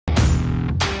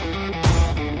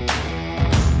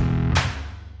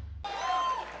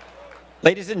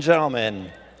Ladies and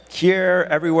gentlemen, here,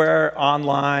 everywhere,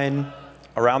 online,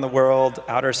 around the world,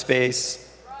 outer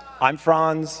space, I'm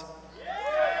Franz.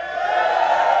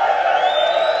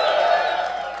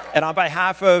 And on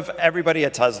behalf of everybody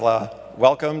at Tesla,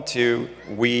 welcome to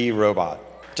We Robot.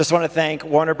 Just want to thank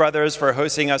Warner Brothers for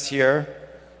hosting us here.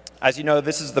 As you know,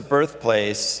 this is the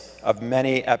birthplace of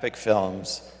many epic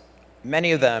films,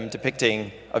 many of them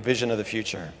depicting a vision of the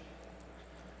future.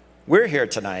 We're here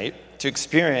tonight to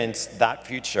experience that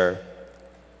future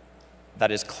that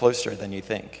is closer than you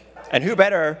think. And who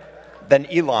better than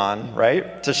Elon,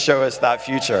 right, to show us that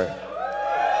future?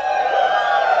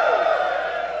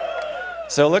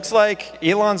 So it looks like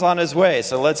Elon's on his way,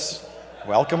 so let's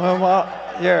welcome him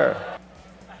up here.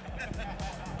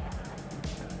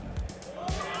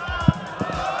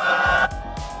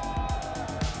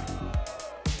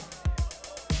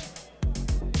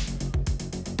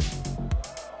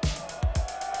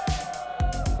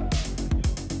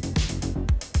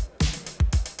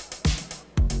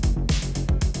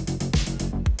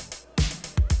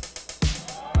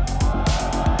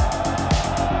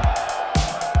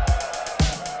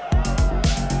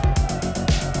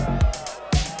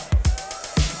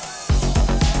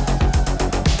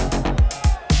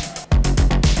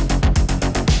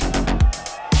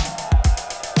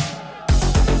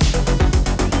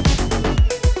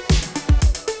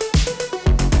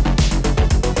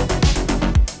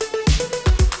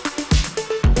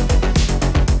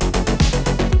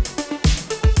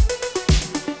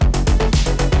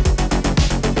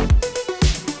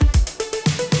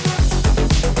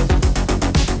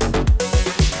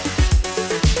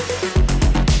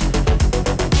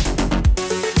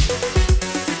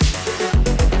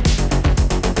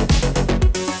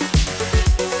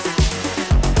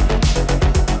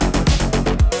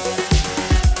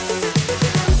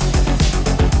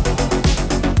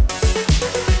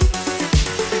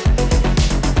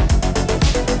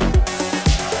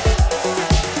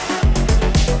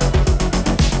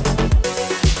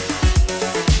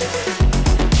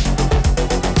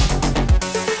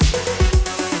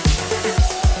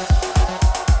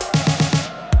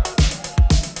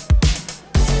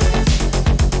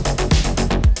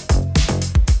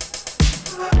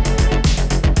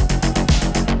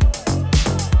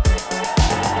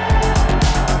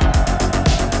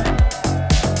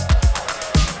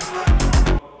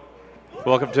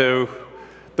 Welcome to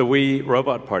the We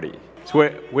Robot Party. So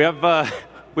we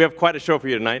have quite a show for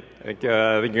you tonight. I think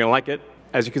you're going to like it.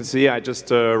 As you can see, I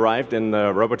just arrived in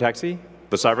the Robotaxi,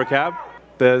 the Cybercab.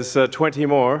 There's 20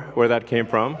 more where that came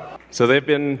from. So they've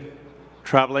been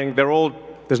traveling.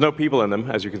 There's no people in them,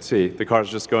 as you can see. The car's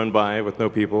just going by with no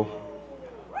people.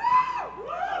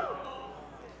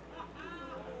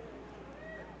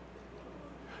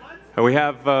 And we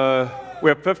have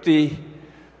 50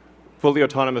 fully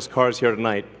autonomous cars here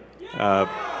tonight.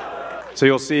 So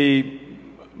you'll see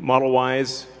Model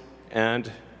Ys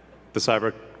and the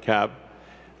Cybercab,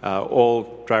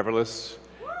 all driverless.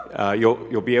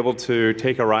 You'll be able to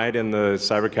take a ride in the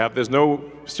Cybercab. There's no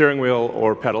steering wheel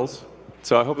or pedals,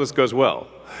 so I hope this goes well.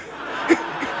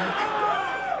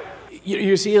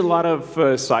 You see a lot of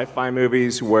sci-fi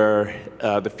movies where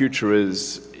the future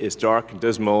is dark and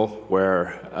dismal,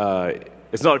 where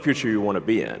it's not a future you want to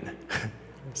be in.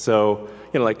 So,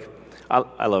 like,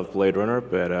 I love Blade Runner,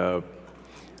 but I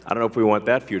don't know if we want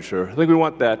that future. I think we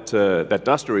want that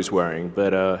duster he's wearing,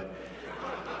 but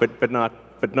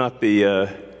not the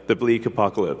bleak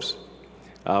apocalypse.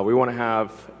 We want to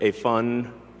have a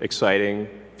fun, exciting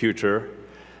future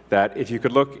that if you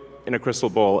could look in a crystal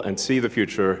ball and see the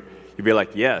future, you'd be like,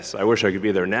 yes, I wish I could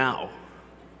be there now.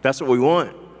 That's what we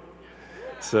want.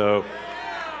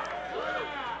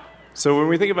 So when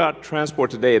we think about transport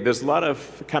today, there's a lot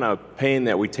of kind of pain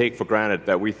that we take for granted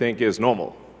that we think is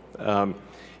normal.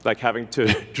 Like having to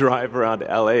drive around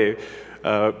LA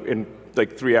in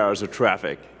like 3 hours of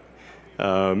traffic.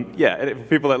 Yeah, and for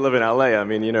people that live in LA, I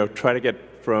mean, try to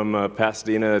get from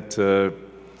Pasadena to,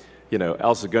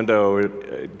 El Segundo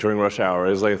during rush hour.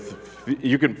 It's like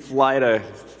you can fly to,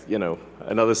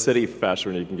 another city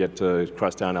faster than you can get to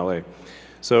crosstown LA.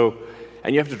 So,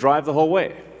 and you have to drive the whole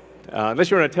way. Unless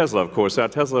you're in a Tesla, of course.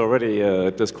 Tesla already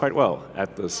does quite well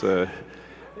at this,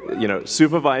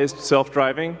 supervised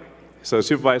self-driving. So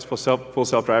supervised full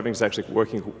self-driving is actually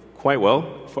working quite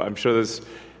well. I'm sure there's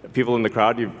people in the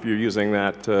crowd, you're using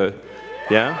that,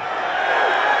 yeah?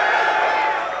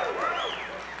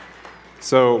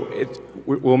 So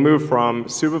we'll move from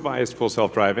supervised full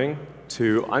self-driving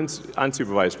to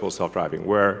unsupervised full self-driving,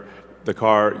 where the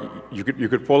car, you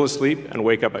could fall asleep and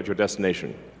wake up at your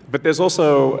destination. But there's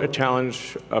also a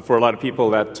challenge for a lot of people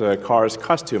that cars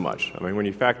cost too much. I mean, when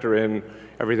you factor in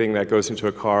everything that goes into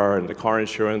a car, and the car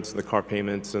insurance, and the car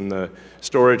payments, and the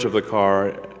storage of the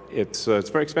car, it's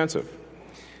very expensive.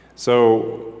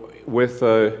 So with,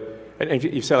 and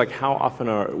you say like how often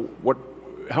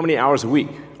how many hours a week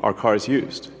are cars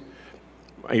used?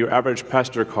 Your average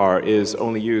passenger car is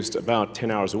only used about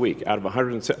 10 hours a week out of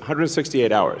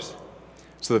 168 hours.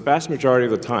 So the vast majority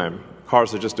of the time,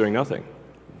 cars are just doing nothing.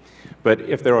 But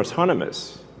if they're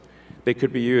autonomous, they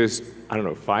could be used, I don't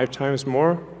know, 5 times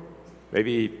more,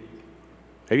 maybe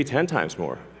 10 times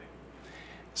more.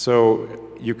 So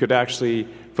you could actually,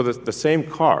 for the same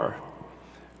car,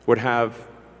 would have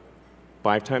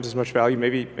 5 times as much value,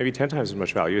 maybe 10 times as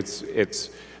much value. There's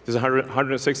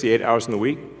 168 hours in the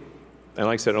week, and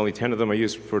like I said, only 10 of them are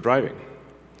used for driving.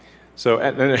 So,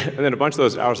 and then a bunch of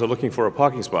those hours are looking for a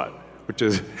parking spot, which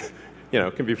is,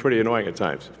 can be pretty annoying at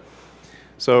times.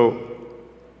 So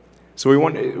we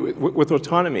want, with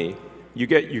autonomy, you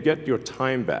get your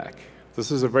time back.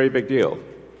 This is a very big deal.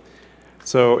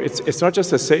 So it's not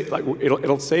just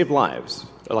it'll save lives,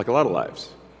 like a lot of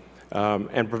lives,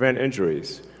 and prevent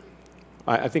injuries.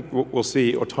 I think we'll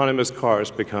see autonomous cars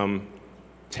become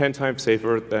 10 times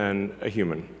safer than a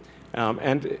human.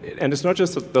 And it's not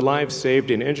just the lives saved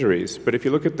in injuries, but if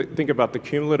you think about the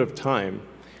cumulative time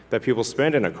that people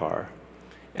spend in a car,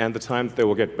 and the time that they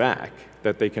will get back,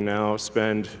 that they can now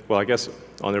spend, well, I guess,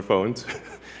 on their phones,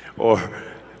 or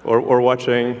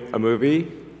watching a movie,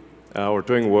 or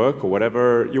doing work, or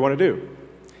whatever you want to do.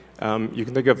 You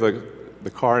can think of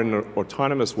the car in an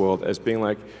autonomous world as being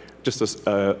like just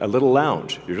a little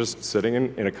lounge. You're just sitting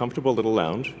in a comfortable little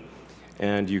lounge,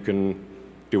 and you can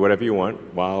do whatever you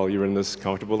want while you're in this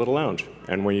comfortable little lounge.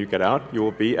 And when you get out, you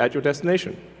will be at your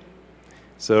destination.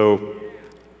 So,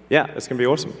 yeah, it's going to be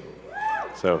awesome.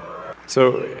 So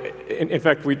in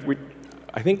fact,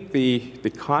 I think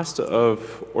the cost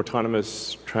of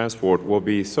autonomous transport will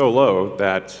be so low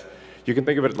that you can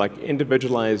think of it like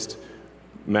individualized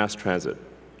mass transit.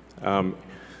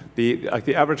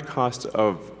 The average cost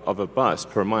of a bus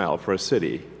per mile for a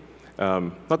city,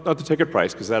 not the ticket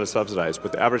price, because that is subsidized,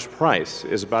 but the average price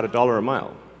is about $1 a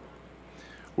mile.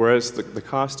 Whereas the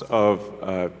cost of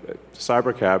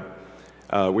cybercab,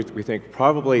 we think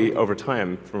probably over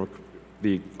time,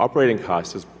 the operating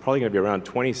cost is probably going to be around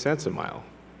 20 cents a mile.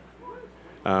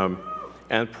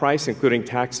 And price, including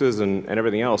taxes and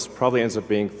everything else, probably ends up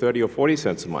being 30 or 40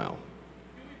 cents a mile.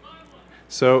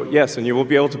 So yes, and you will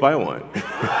be able to buy one.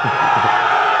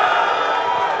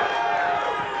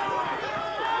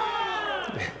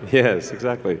 Yes,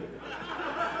 exactly.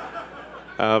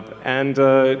 And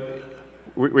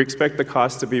we expect the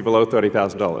cost to be below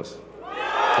 $30,000.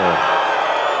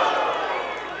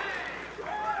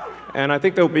 And I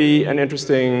think there'll be an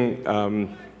interesting,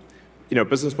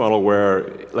 business model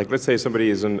where, like, let's say somebody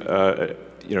is an,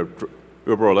 Uber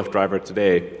or Lyft driver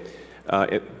today,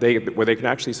 where they can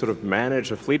actually sort of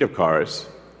manage a fleet of cars,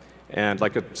 and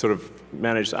sort of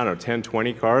manage, I don't know, 10,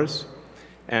 20 cars,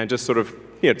 and just sort of,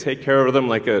 take care of them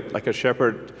like a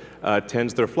shepherd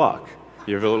tends their flock.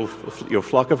 You have your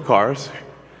flock of cars,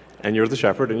 and you're the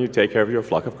shepherd, and you take care of your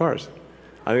flock of cars.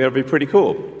 I think that'll be pretty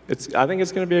cool. I think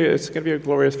it's going to be a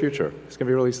glorious future. It's going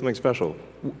to be really something special.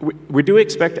 We do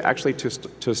expect actually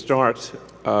to start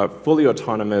fully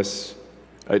autonomous,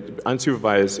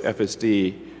 unsupervised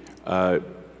FSD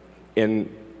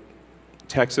in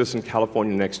Texas and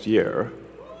California next year.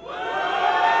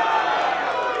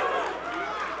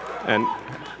 And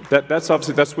that's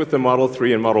with the Model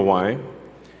 3 and Model Y.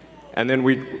 And then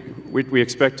we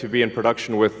expect to be in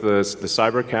production with the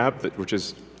Cybercab, which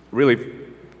is really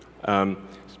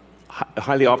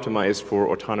highly optimized for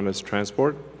autonomous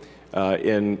transport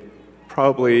in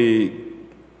probably,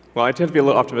 well, I tend to be a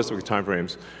little optimistic with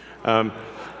timeframes,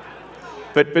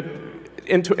 but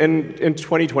in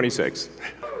 2026,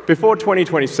 before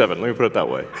 2027, let me put it that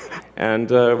way. And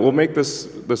we'll make this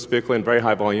vehicle in very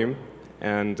high volume,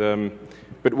 and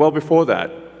but well before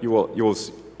that, you will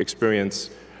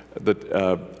experience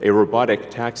a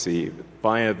robotic taxi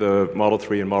via the Model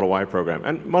 3 and Model Y program,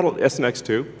 and Model S and X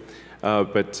too.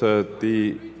 But your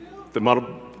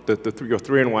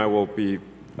 3 and Y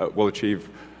will achieve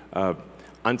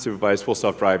unsupervised full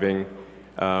self-driving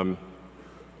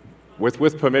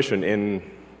with permission in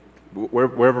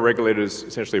wherever regulators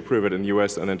essentially approve it in the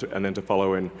U.S. and then to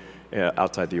follow in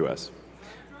outside the U.S.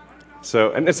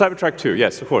 So, and Cybertruck too,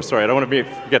 yes, of course. Sorry, I don't want to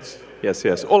forget.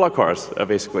 Yes. All our cars,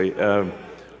 basically,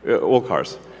 all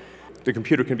cars. The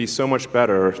computer can be so much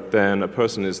better than a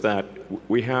person is that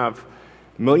we have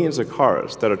millions of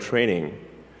cars that are training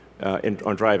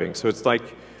on driving. So it's like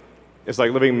It's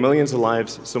like living millions of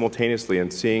lives simultaneously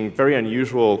and seeing very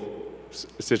unusual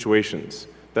situations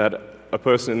that a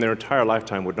person in their entire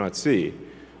lifetime would not see.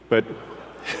 But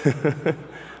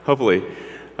hopefully.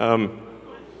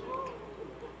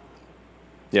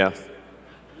 Yeah,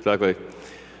 exactly.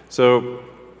 So,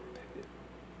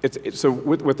 so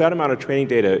with that amount of training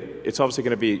data, it's obviously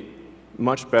going to be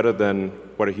much better than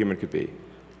what a human could be,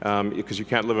 because you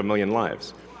can't live a million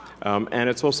lives. And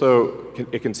it's also,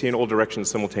 it can see in all directions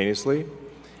simultaneously,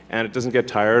 and it doesn't get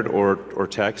tired or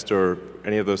text or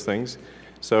any of those things.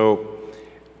 So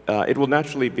it will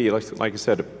naturally be, like I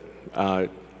said,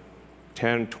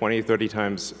 10, 20, 30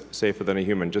 times safer than a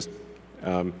human, just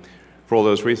for all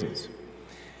those reasons.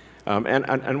 And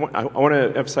I want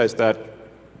to emphasize that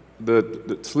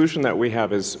the solution that we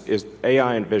have is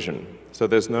AI and vision. So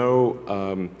there's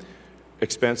no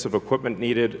expensive equipment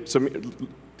needed. So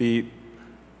the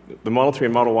Model 3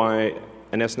 and Model Y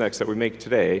and S and X that we make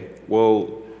today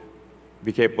will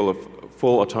be capable of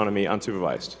full autonomy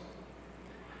unsupervised.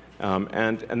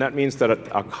 And that means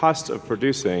that our cost of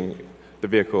producing the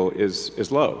vehicle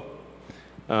is low.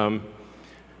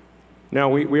 Now,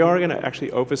 we are going to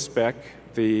actually overspec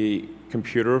the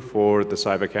computer for the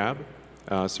Cybercab.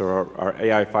 So our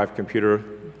AI5 computer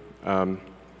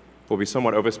will be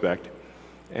somewhat overspec'd.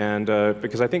 And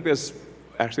because I think there's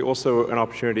actually also an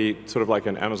opportunity, sort of like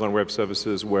in Amazon Web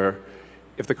Services, where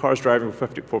if the car is driving for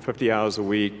 50 hours a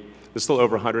week, there's still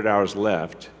over 100 hours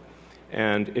left.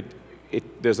 And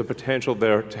there's a potential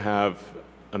there to have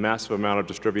a massive amount of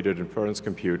distributed inference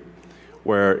compute,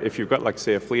 where if you've got, like,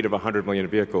 say, a fleet of 100 million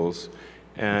vehicles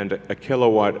and a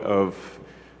kilowatt of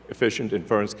efficient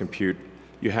inference compute,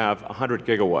 you have 100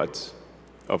 gigawatts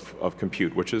of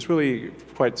compute, which is really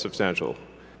quite substantial.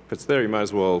 If it's there, you might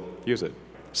as well use it.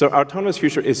 So our autonomous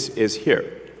future is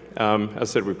here. As I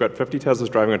said, we've got 50 Teslas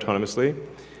driving autonomously.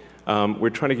 We're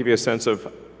trying to give you a sense of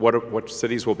what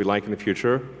cities will be like in the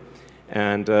future.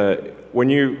 And when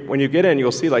you get in,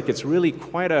 you'll see, like, it's really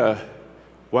quite a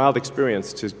wild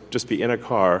experience to just be in a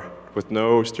car with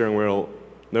no steering wheel,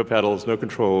 no pedals, no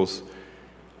controls,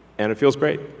 and it feels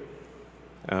great.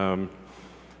 And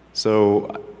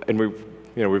we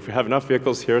have enough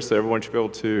vehicles here, so everyone should be able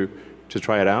to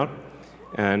try it out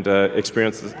and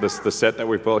experience the set that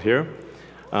we've built here.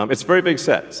 It's a very big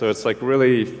set, so it's like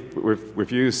really,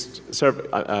 we've used,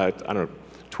 I don't know,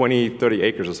 20, 30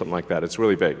 acres or something like that. It's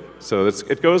really big. So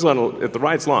it goes on, the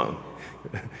ride's long.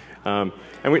 And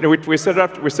we set it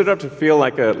up to feel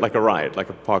like a ride, like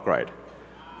a park ride.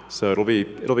 So it'll be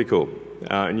cool,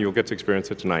 and you'll get to experience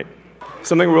it tonight.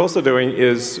 Something we're also doing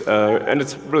is, and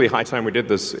it's really high time we did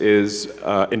this, is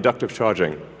inductive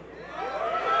charging.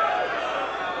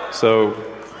 So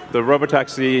the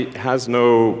robotaxi has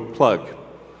no plug.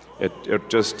 It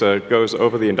just goes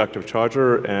over the inductive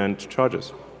charger and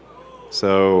charges.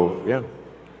 So yeah,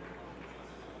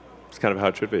 it's kind of how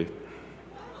it should be.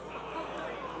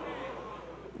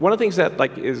 One of the things that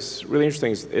is really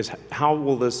interesting is how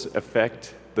will this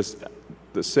affect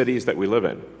the cities that we live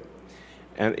in.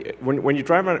 And when you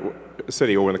drive around a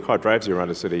city, or when the car drives you around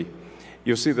a city,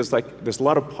 you'll see there's a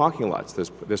lot of parking lots.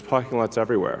 There's parking lots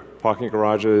everywhere, parking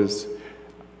garages.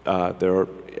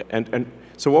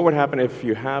 So what would happen if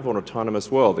you have an autonomous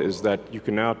world is that you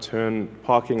can now turn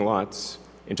parking lots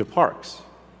into parks.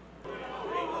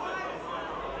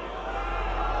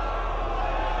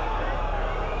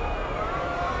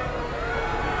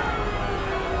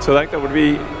 So that would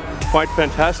be quite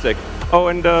fantastic. Oh,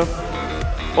 and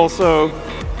also,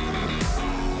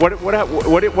 what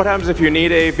happens if you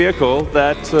need a vehicle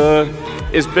that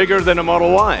is bigger than a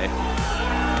Model Y?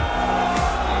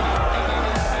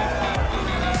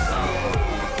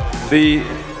 The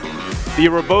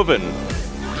Robovan.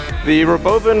 The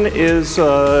Robovan is,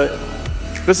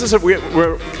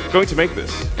 we're going to make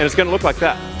this, and it's going to look like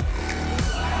that.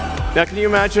 Now, can you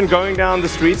imagine going down the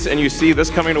streets and you see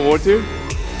this coming towards you?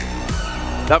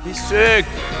 That'd be sick.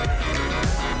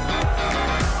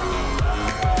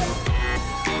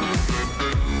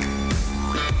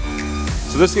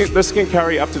 So this can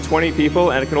carry up to 20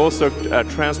 people, and it can also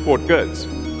transport goods.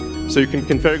 So you can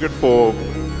configure it for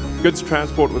goods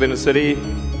transport within a city,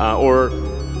 or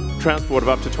transport of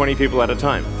up to 20 people at a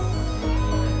time.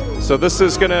 So this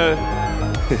is gonna,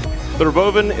 the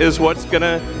Robovan is what's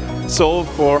gonna solve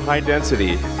for high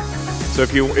density. So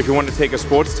if you want to take a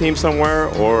sports team somewhere,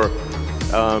 or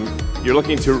you're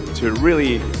looking to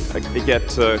really get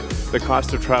the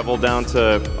cost of travel down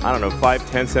to, I don't know,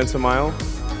 5–10 cents a mile,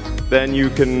 then you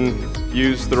can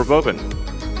use the Robovan.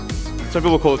 Some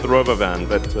people call it the Robovan,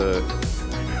 but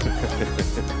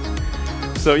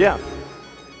so yeah.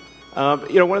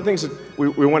 One of the things that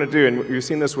we want to do, and we've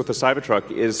seen this with the Cybertruck,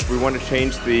 is we want to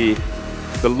change the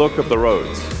look of the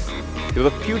roads.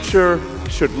 The future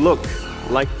should look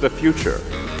like the future.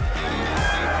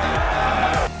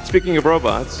 Speaking of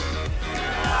robots,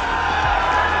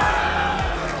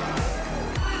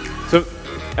 so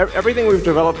everything we've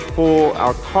developed for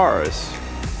our cars,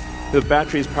 the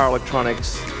batteries, power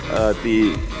electronics,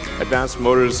 the advanced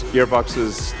motors,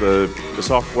 gearboxes, the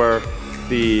software,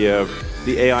 the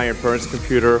AI inference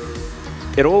computer,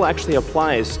 it all actually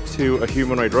applies to a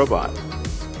humanoid robot.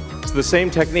 It's the same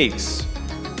techniques.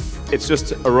 It's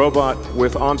just a robot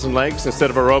with arms and legs instead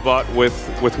of a robot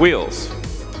with wheels.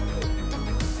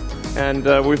 And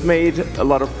we've made a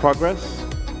lot of progress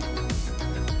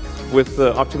with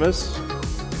Optimus.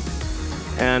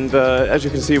 And as you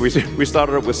can see, we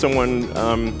started it with someone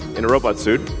in a robot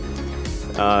suit,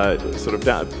 sort of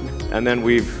down, and then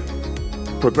we've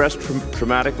progressed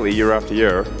dramatically year after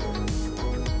year.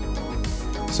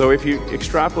 So if you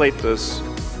extrapolate this,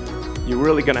 you're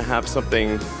really going to have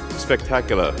something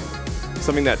spectacular,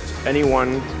 something that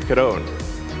anyone could own.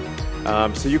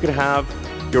 So you could have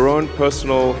your own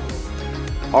personal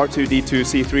R2-D2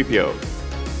 C-3PO.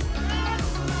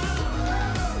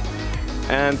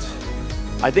 And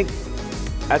I think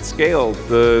at scale,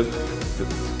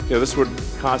 this would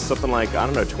cost something like, I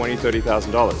don't know, $20,000,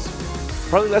 $30,000.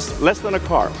 Probably less than a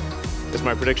car, is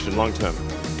my prediction, long term.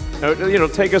 Now, it'll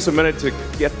take us a minute to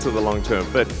get to the long term,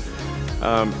 but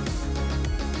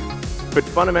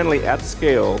fundamentally at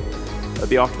scale,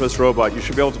 the Optimus robot, you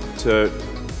should be able to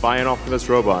buy an Optimus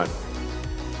robot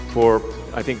for,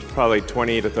 I think, probably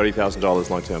 $20,000 to $30,000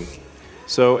 long term.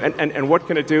 So, and what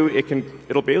can it do?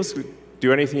 It'll basically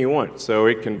do anything you want. So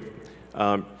it can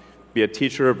be a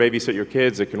teacher, babysit your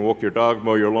kids. It can walk your dog,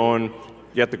 mow your lawn,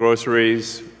 get the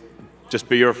groceries, just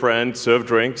be your friend, serve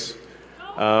drinks.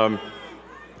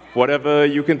 Whatever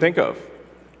you can think of,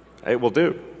 it will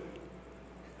do.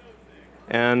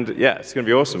 And yeah, it's going to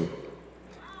be awesome.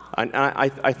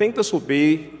 I think this will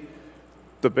be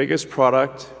the biggest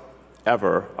product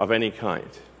ever of any kind.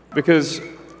 Because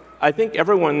I think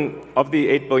everyone, of the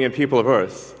 8 billion people of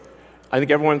Earth, I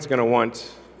think everyone's going to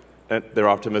want their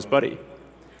Optimus buddy.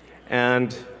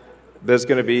 And there's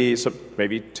going to be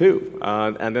maybe two.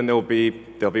 And then they'll be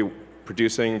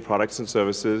producing products and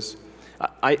services.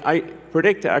 I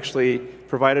predict, actually,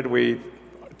 provided we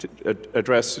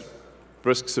address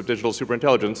risks of digital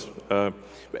superintelligence,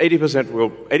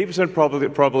 80%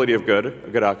 probability of good, a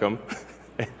good outcome.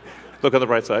 Look on the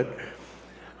bright side.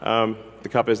 The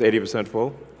cup is 80%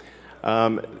 full.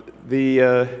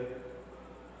 The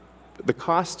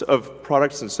cost of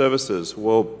products and services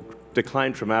will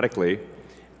decline dramatically,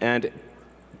 and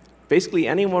basically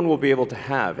anyone will be able to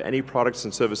have any products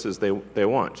and services they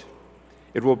want.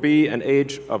 It will be an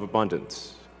age of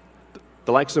abundance,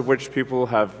 the likes of which people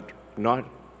have not,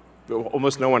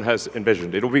 almost no one has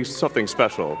envisioned. It'll be something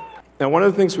special. Now, one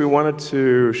of the things we wanted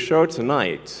to show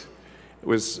tonight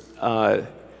was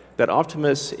that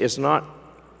Optimus is not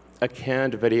a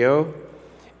canned video.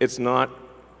 It's not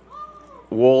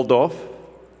walled off.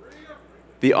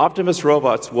 The Optimus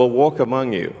robots will walk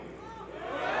among you.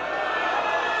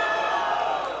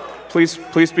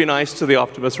 Please be nice to the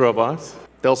Optimus robots.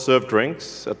 They'll serve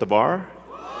drinks at the bar.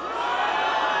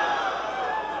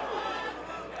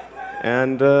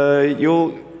 And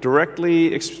you'll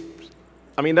directly,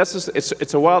 I mean, that's just,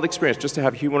 it's a wild experience just to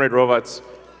have humanoid robots,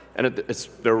 and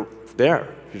they're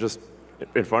there, you're just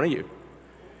in front of you.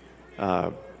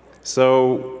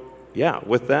 So, yeah,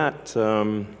 with that,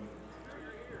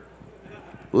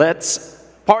 let's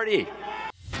party.